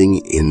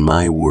trusting in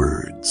my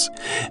words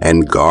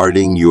and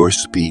guarding your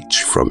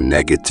speech from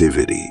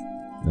negativity.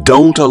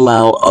 Don't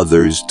allow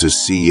others to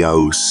see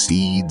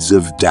seeds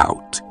of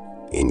doubt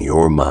in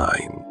your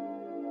mind.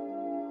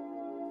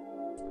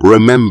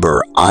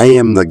 Remember, I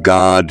am the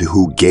God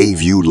who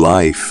gave you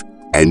life,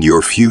 and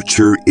your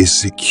future is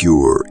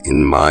secure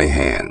in my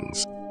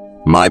hands.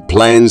 My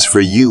plans for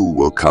you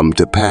will come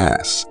to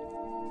pass.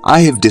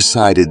 I have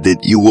decided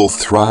that you will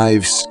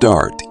thrive.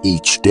 Start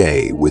each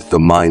day with the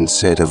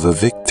mindset of a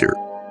victor.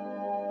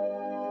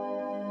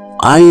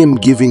 I am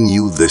giving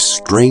you the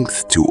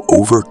strength to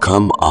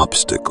overcome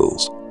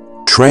obstacles,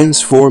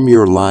 transform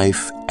your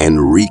life,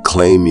 and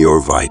reclaim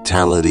your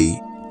vitality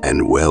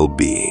and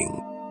well-being.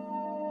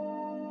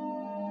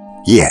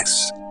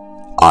 Yes,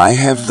 I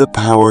have the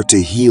power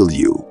to heal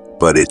you,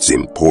 but it's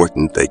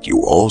important that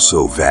you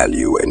also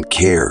value and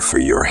care for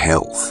your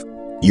health.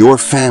 Your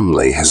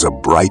family has a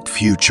bright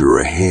future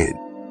ahead.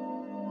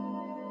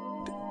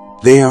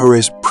 They are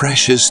as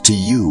precious to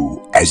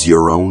you as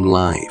your own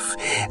life,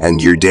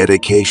 and your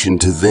dedication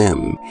to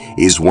them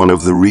is one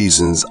of the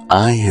reasons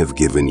I have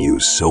given you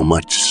so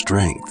much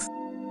strength.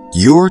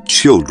 Your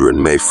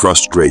children may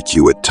frustrate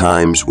you at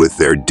times with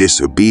their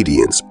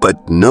disobedience,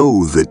 but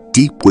know that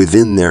deep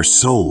within their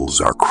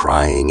souls are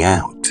crying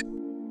out.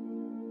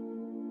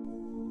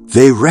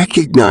 They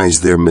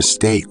recognize their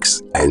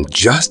mistakes, and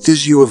just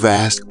as you have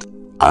asked,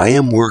 I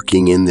am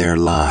working in their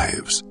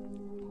lives,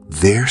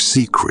 their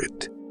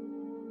secret.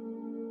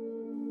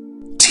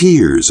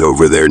 tears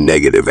over their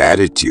negative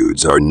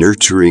attitudes are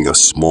nurturing a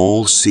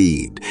small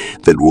seed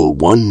that will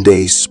one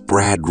day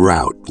spread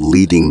root,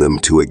 leading them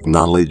to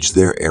acknowledge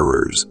their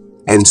errors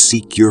and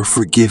seek your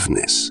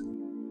forgiveness.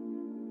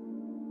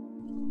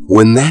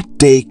 When that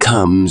day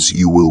comes,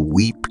 you will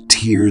weep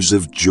tears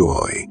of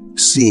joy,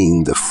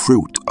 seeing the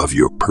fruit of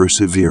your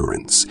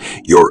perseverance.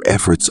 Your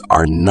efforts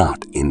are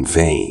not in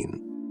vain.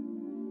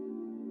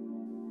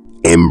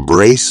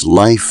 Embrace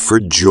life,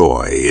 for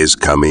joy is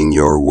coming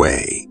your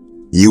way.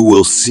 You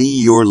will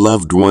see your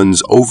loved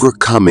ones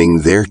overcoming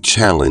their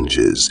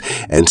challenges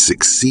and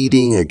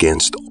succeeding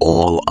against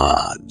all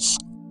odds.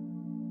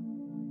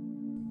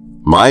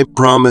 My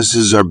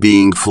promises are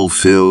being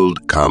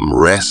fulfilled. Come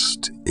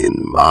rest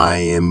in my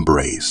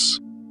embrace.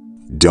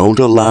 Don't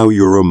allow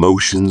your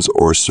emotions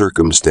or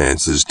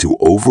circumstances to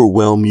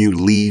overwhelm you.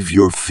 Leave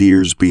your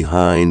fears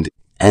behind,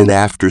 and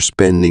after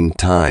spending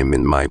time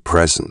in my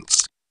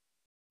presence,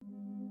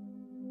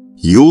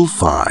 you'll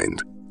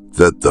find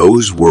that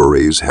those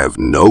worries have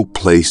no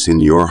place in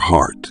your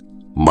heart.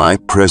 My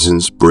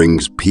presence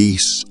brings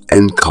peace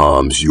and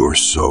calms your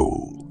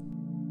soul.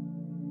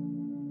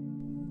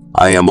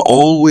 I am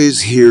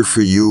always here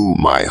for you.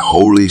 My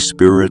Holy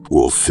Spirit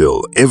will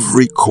fill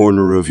every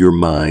corner of your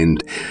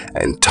mind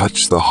and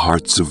touch the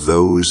hearts of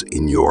those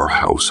in your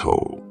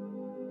household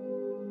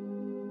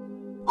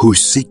who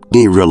seek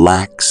me.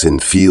 Relax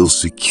and feel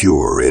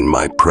secure in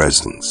my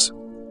presence.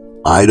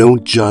 I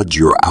don't judge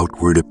your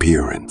outward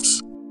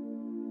appearance.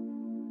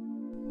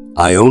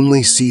 I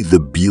only see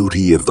the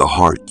beauty of the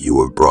heart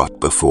you have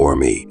brought before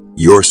me.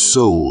 Your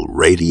soul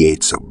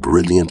radiates a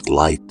brilliant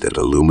light that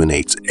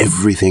illuminates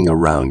everything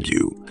around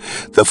you.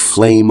 The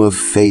flame of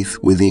faith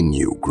within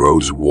you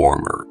grows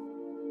warmer.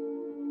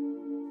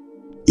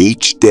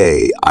 Each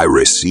day I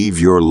receive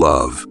your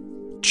love,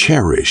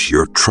 cherish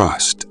your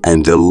trust,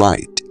 and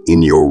delight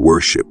in your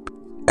worship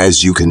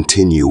as you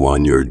continue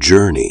on your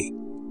journey.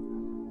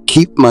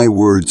 Keep my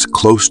words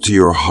close to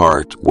your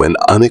heart when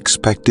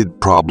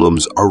unexpected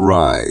problems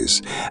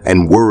arise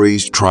and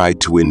worries try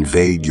to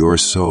invade your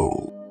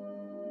soul.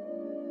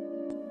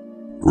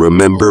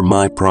 Remember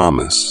my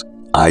promise.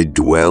 I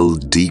dwell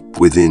deep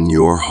within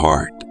your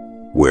heart,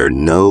 where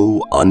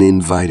no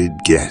uninvited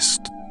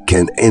guest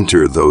can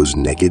enter. Those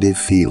negative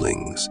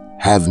feelings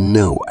have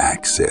no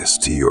access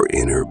to your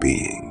inner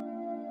being.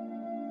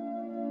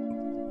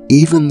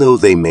 Even though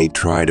they may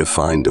try to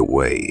find a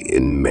way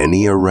in,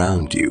 many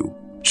around you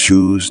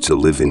choose to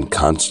live in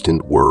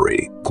constant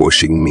worry,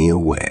 pushing me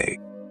away.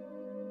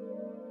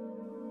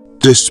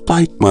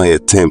 Despite my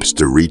attempts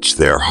to reach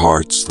their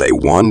hearts, they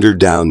wander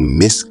down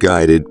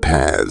misguided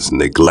paths,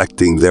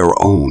 neglecting their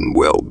own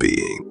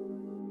well-being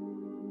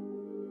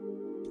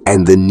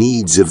and the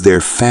needs of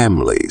their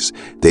families.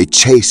 They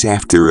chase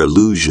after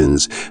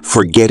illusions,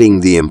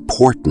 forgetting the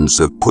importance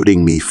of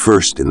putting me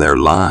first in their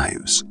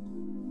lives.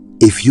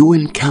 If you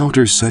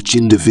encounter such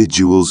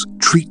individuals,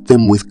 treat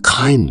them with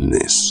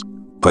kindness,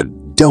 but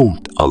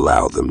don't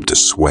allow them to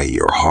sway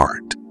your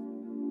heart.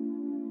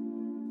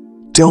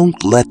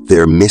 Don't let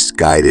their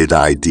misguided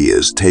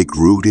ideas take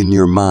root in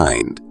your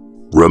mind.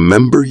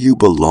 Remember, you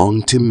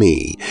belong to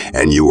me,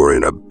 and you are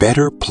in a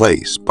better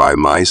place by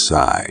my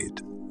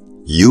side.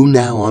 You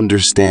now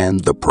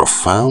understand the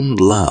profound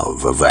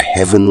love of a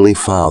Heavenly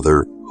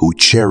Father who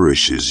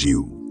cherishes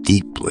you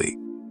deeply.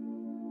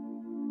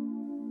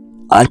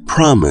 I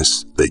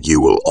promise that you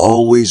will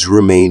always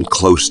remain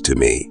close to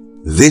me.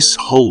 This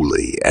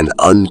holy and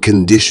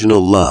unconditional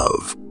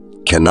love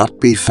cannot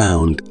be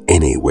found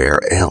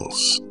anywhere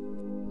else.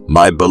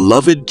 My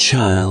beloved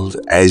child,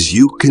 as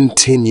you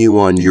continue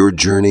on your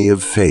journey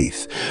of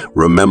faith,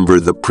 remember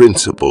the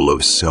principle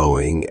of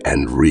sowing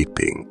and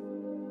reaping.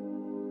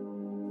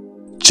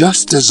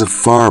 Just as a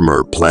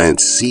farmer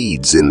plants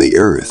seeds in the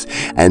earth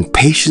and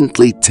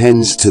patiently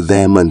tends to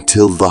them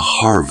until the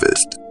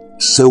harvest,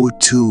 so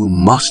too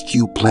must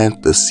you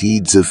plant the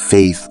seeds of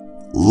faith,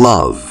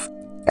 love,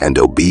 and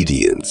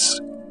obedience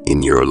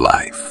in your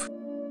life.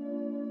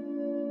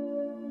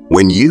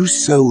 When you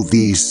sow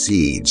these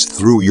seeds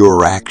through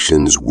your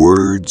actions,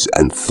 words,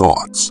 and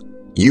thoughts,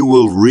 you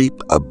will reap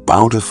a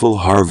bountiful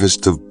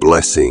harvest of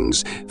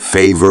blessings,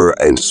 favor,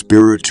 and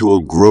spiritual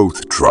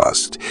growth.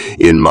 Trust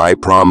in my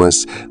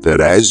promise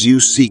that as you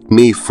seek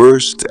me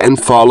first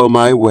and follow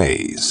my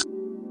ways,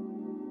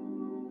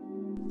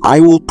 I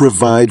will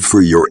provide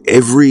for your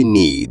every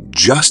need,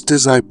 just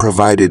as I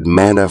provided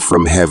manna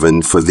from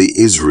heaven for the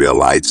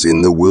Israelites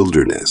in the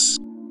wilderness.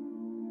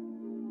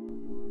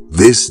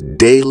 This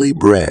daily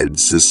bread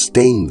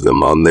sustained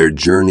them on their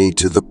journey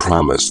to the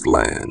promised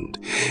land,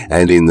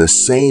 and in the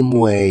same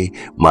way,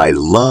 my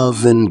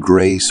love and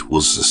grace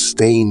will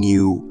sustain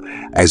you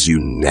as you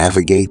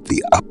navigate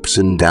the ups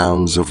and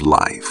downs of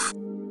life.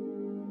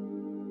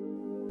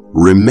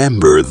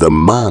 Remember, the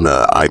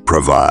manna I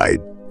provide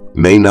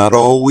may not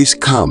always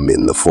come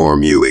in the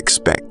form you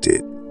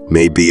expected,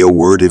 may be a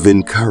word of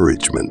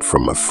encouragement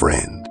from a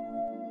friend,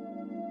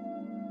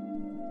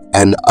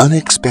 An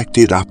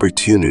unexpected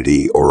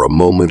opportunity or a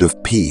moment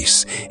of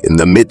peace in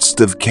the midst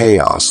of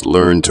chaos.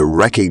 Learn to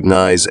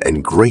recognize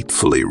and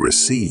gratefully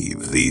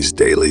receive these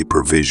daily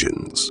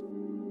provisions,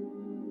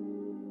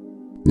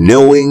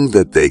 knowing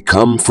that they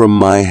come from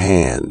my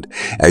hand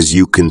as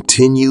you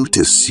continue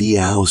to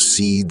sow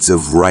seeds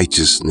of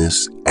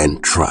righteousness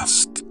and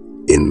trust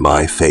in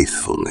my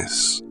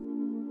faithfulness.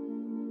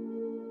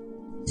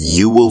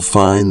 You will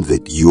find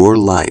that your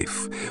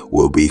life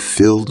will be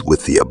filled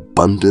with the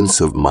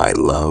abundance of my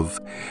love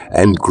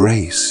and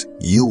grace.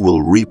 You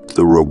will reap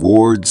the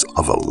rewards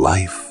of a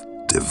life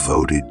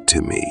devoted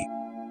to me,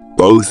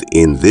 both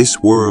in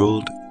this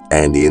world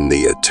and in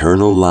the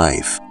eternal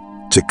life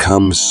to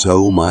come.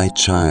 So, my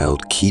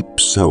child, keep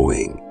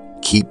sowing,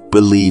 keep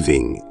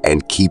believing,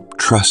 and keep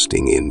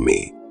trusting in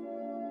me.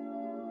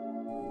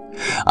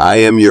 I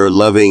am your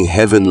loving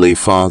Heavenly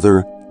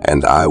Father,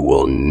 and I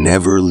will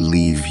never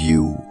leave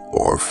you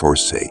or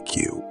forsake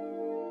you.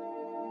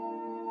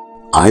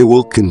 I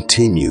will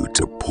continue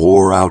to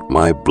pour out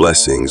my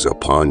blessings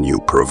upon you,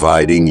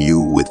 providing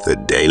you with the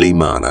daily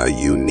manna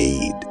you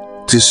need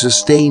to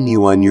sustain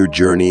you on your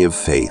journey of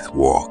faith.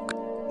 Walk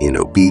in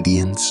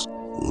obedience,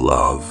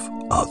 love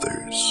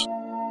others.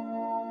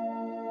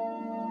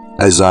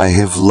 As I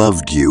have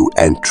loved you,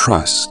 and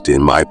trust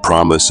in my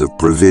promise of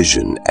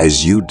provision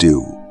as you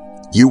do,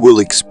 you will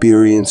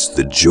experience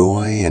the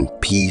joy and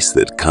peace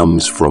that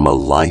comes from a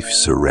life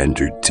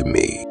surrendered to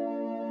me.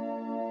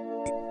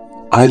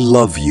 I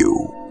love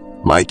you,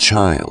 my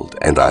child,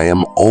 and I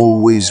am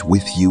always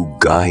with you,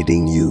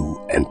 guiding you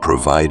and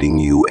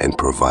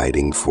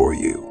providing for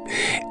you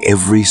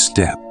every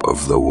step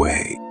of the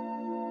way.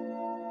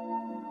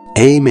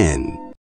 Amen.